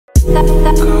Hey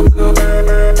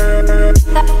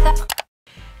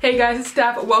guys, it's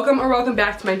Steph. Welcome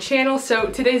back to my channel. So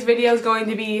today's video is going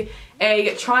to be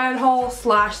a try-on haul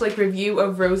slash like review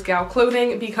of Rosegal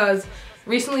clothing because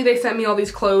recently they sent me all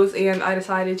these clothes and I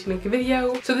decided to make a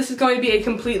video. So this is going to be a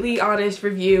completely honest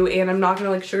review and I'm not gonna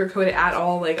like sugarcoat it at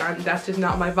all. Like that's just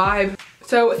not my vibe.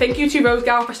 So thank you to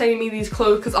Rosegal for sending me these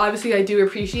clothes because obviously I do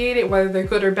appreciate it. Whether they're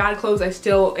good or bad clothes, I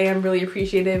still am really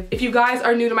appreciative. If you guys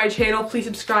are new to my channel, please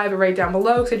subscribe right down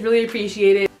below because I'd really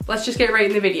appreciate it. Let's just get right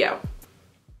in the video.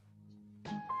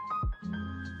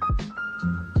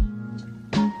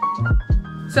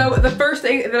 So the first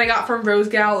thing that I got from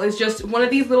Rosegal is just one of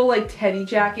these little like teddy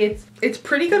jackets. It's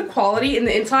pretty good quality. In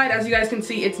the inside, as you guys can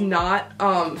see, it's not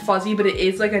fuzzy, but it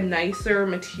is like a nicer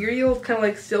material. It's kind of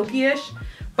like silky-ish.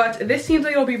 But this seems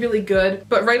like it'll be really good.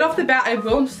 But right off the bat, I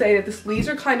will say that the sleeves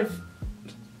are kind of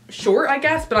short, I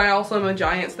guess, but I also am a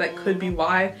giant, so that could be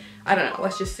why. I don't know,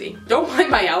 let's just see. Don't mind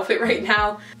my outfit right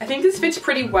now. I think this fits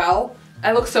pretty well.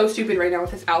 I look so stupid right now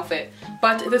with this outfit.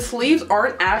 But the sleeves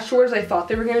aren't as short as I thought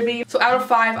they were gonna be. So out of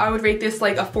 5, I would rate this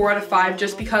like a 4 out of 5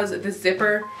 just because the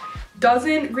zipper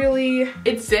doesn't really,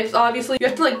 it zips obviously. You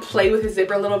have to like play with the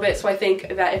zipper a little bit, so I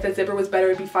think that if the zipper was better,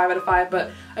 it'd be 5 out of 5,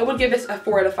 but I would give this a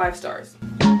 4 out of 5 stars.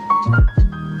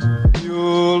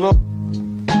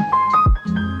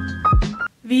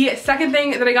 The second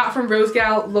thing that I got from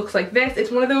Rosegal looks like this.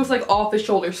 It's one of those like off the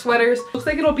shoulder sweaters. Looks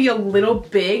like it'll be a little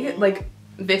big, like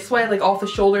this way, like off the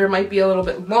shoulder. It might be a little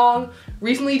bit long.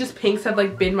 Recently just pinks have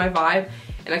like been my vibe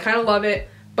and I kind of love it.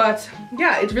 But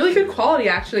yeah, it's really good quality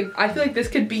actually. I feel like this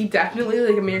could be definitely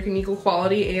like American Eagle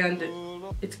quality and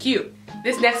it's cute.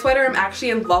 This next sweater I'm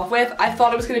actually in love with. I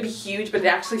thought it was gonna be huge, but it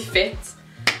actually fits.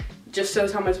 Just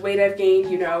shows how much weight I've gained,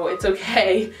 you know, it's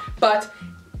okay. But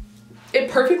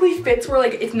it perfectly fits where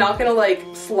like it's not gonna like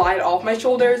slide off my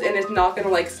shoulders and it's not gonna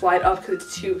like slide up because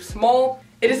it's too small.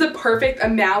 It is a perfect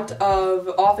amount of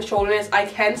off the shoulderness. I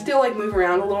can still like move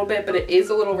around a little bit, but it is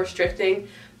a little restricting.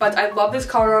 But I love this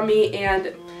color on me,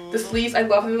 and the sleeves, I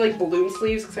love the like balloon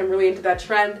sleeves because I'm really into that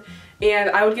trend. And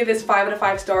I would give this 5 out of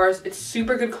 5 stars. It's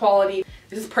super good quality.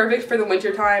 This is perfect for the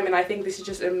winter time, and I think this is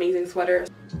just an amazing sweater.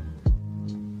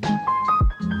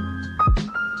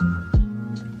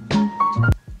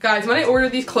 Guys, when I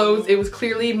ordered these clothes, it was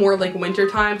clearly more like winter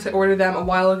time, so I ordered them a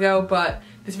while ago, but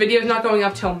this video is not going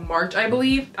up till March, I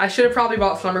believe. I should have probably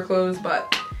bought summer clothes,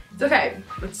 but it's okay.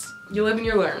 You live and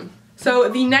you learn. So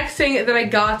the next thing that I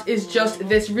got is just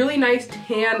this really nice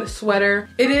tan sweater.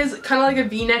 It is kind of like a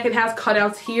V-neck. It has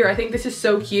cutouts here. I think this is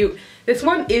so cute. This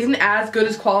one isn't as good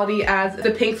as quality as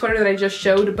the pink sweater that I just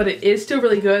showed, but it is still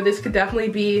really good. This could definitely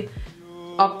be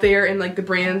up there in like the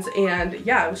brands, and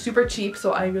yeah, it was super cheap,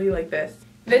 so I really like this.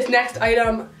 This next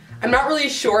item, I'm not really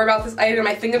sure about this item.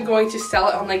 I think I'm going to sell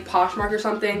it on like Poshmark or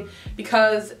something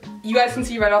because you guys can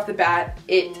see right off the bat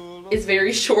it is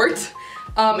very short.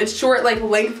 It's short like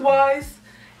lengthwise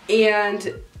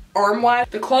and arm-wise.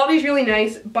 The quality is really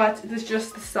nice, but this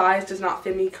just the size does not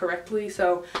fit me correctly,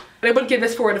 so I would give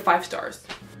this 4 out of 5 stars.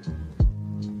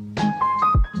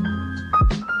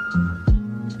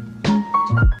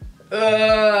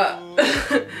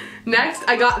 Next,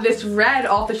 I got this red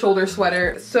off-the-shoulder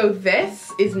sweater. So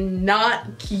this is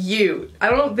not cute. I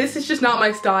don't know, this is just not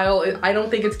my style. I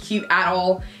don't think it's cute at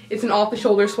all. It's an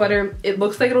off-the-shoulder sweater. It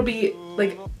looks like it'll be,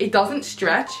 like, it doesn't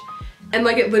stretch. And,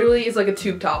 like, it literally is like a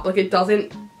tube top. Like, it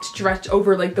doesn't stretch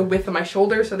over, like, the width of my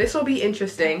shoulder. So this will be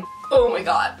interesting. Oh my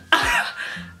god.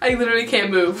 I literally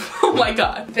can't move. Oh my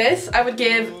god. This, I would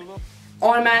give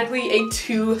automatically a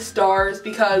 2 stars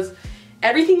because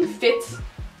everything fits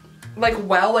like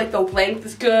well, like the length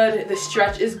is good, the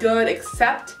stretch is good,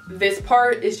 except this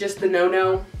part is just the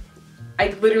no-no. I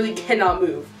literally cannot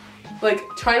move. Like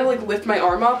trying to like lift my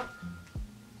arm up,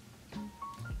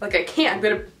 like I can't, I'm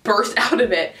gonna burst out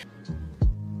of it.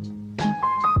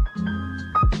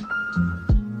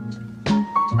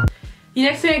 The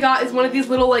next thing I got is one of these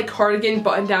little like cardigan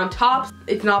button-down tops.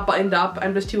 It's not buttoned up,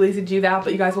 I'm just too lazy to do that,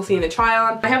 but you guys will see in the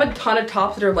try-on. I have a ton of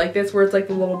tops that are like this where it's like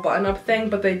the little button-up thing,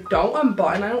 but they don't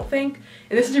unbutton, I don't think.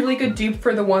 And this is a really good dupe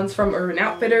for the ones from Urban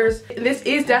Outfitters. And this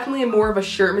is definitely more of a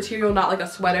shirt material, not like a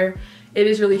sweater. It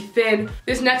is really thin.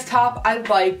 This next top I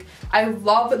like. I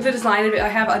love the design of it. I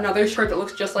have another shirt that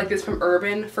looks just like this from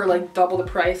Urban for like double the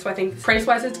price. So I think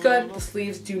price-wise it's good. The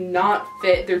sleeves do not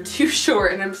fit. They're too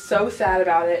short and I'm so sad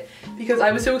about it because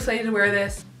I was so excited to wear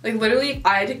this. Like literally,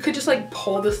 I could just like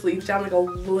pull the sleeves down like a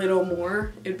little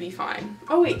more. It'd be fine.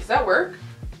 Oh wait, does that work?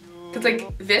 Because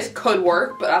like this could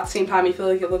work, but at the same time I feel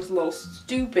like it looks a little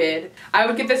stupid. I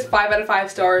would give this 5 out of 5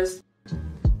 stars.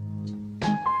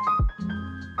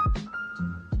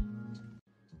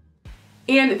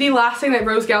 And the last thing that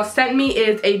Rosegal sent me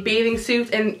is a bathing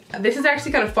suit, and this is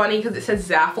actually kind of funny because it says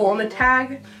Zaffle on the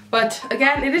tag. But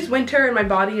again, it is winter and my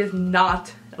body is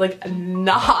not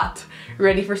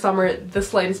ready for summer the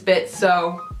slightest bit,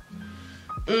 so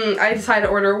I decided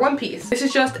to order a one piece. This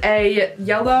is just a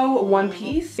yellow one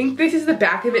piece. I think this is the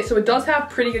back of it, so it does have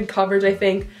pretty good coverage, I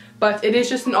think, but it is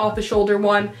just an off the shoulder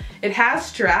one. It has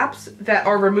straps that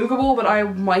are removable, but I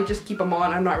might just keep them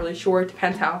on. I'm not really sure. It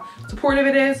depends how supportive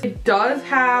it is. It does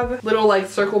have little like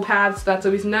circle pads, so that's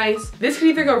always nice. This could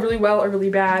either go really well or really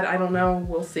bad. I don't know.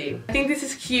 We'll see. I think this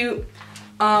is cute.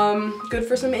 Good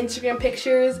for some Instagram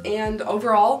pictures, and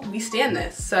overall, we stand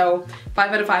this. So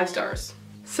 5 out of 5 stars.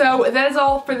 So that is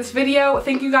all for this video.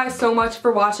 Thank you guys so much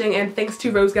for watching, and thanks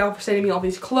to Rosegal for sending me all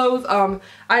these clothes.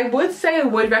 I would say I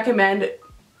would recommend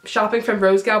shopping from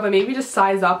Rosegal, but maybe just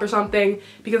size up or something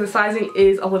because the sizing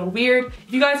is a little weird.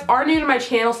 If you guys are new to my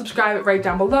channel, subscribe right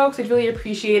down below because I'd really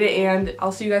appreciate it, and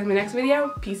I'll see you guys in my next video.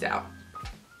 Peace out.